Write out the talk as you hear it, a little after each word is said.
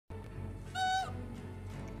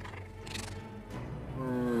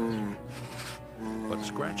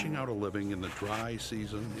Scratching out a living in the dry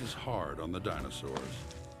season is hard on the dinosaurs,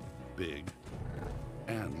 big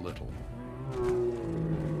and little.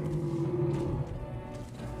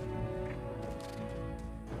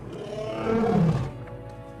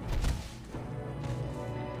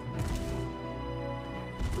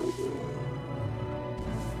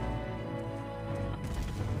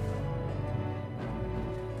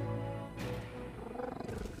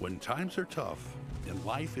 When times are tough and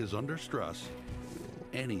life is under stress,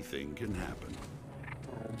 anything can happen.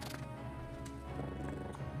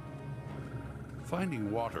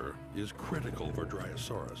 Finding water is critical for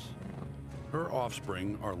Dryosaurus. Her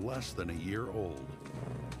offspring are less than a year old.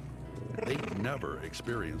 They've never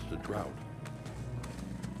experienced a drought.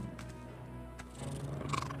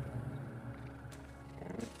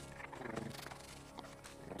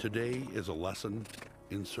 Today is a lesson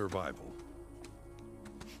in survival.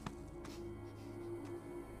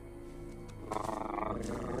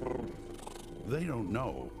 They don't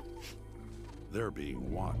know they're being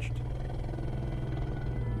watched.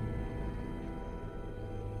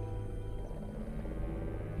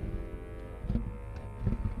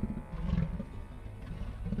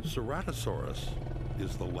 Ceratosaurus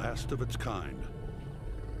is the last of its kind,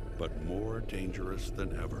 but more dangerous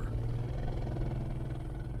than ever.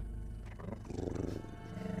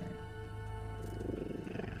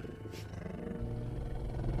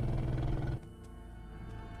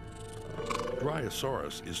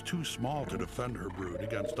 Dryosaurus is too small to defend her brood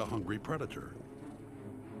against a hungry predator.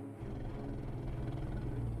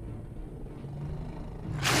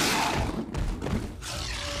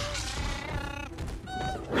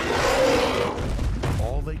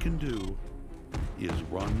 All they can do is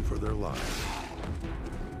run for their lives.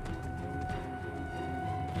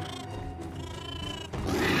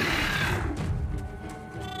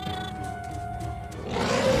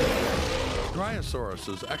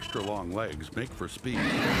 Dryosaurus's extra long legs make for speed,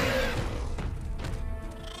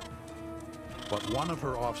 but one of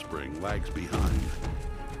her offspring lags behind.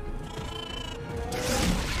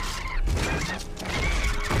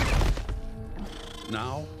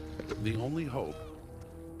 Now, the only hope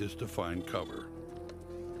is to find cover.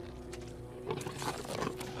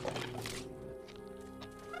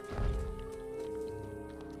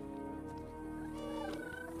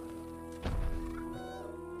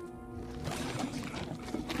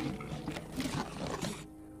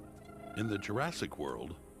 In the Jurassic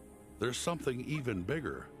world, there's something even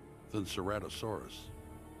bigger than Ceratosaurus.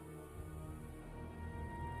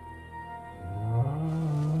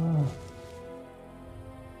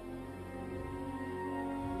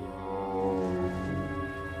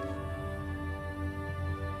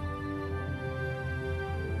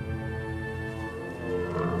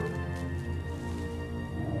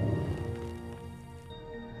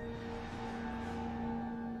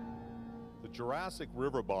 The Jurassic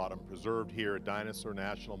river bottom preserved here at Dinosaur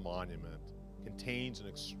National Monument contains an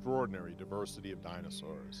extraordinary diversity of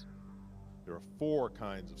dinosaurs. There are 4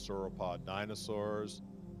 kinds of sauropod dinosaurs,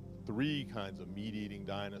 3 kinds of meat-eating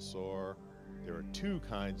dinosaur, there are 2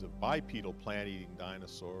 kinds of bipedal plant-eating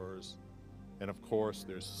dinosaurs, and of course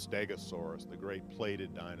there's Stegosaurus, the great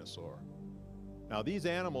plated dinosaur. Now these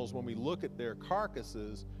animals, when we look at their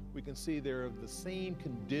carcasses, we can see they're of the same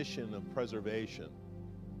condition of preservation.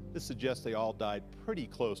 This suggests they all died pretty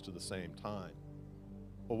close to the same time.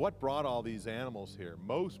 Well, what brought all these animals here?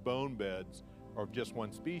 Most bone beds are of just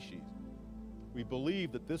one species. We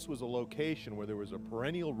believe that this was a location where there was a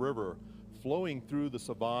perennial river flowing through the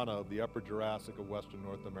savanna of the Upper Jurassic of Western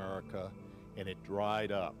North America, and it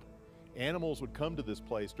dried up. Animals would come to this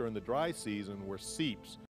place during the dry season where seeps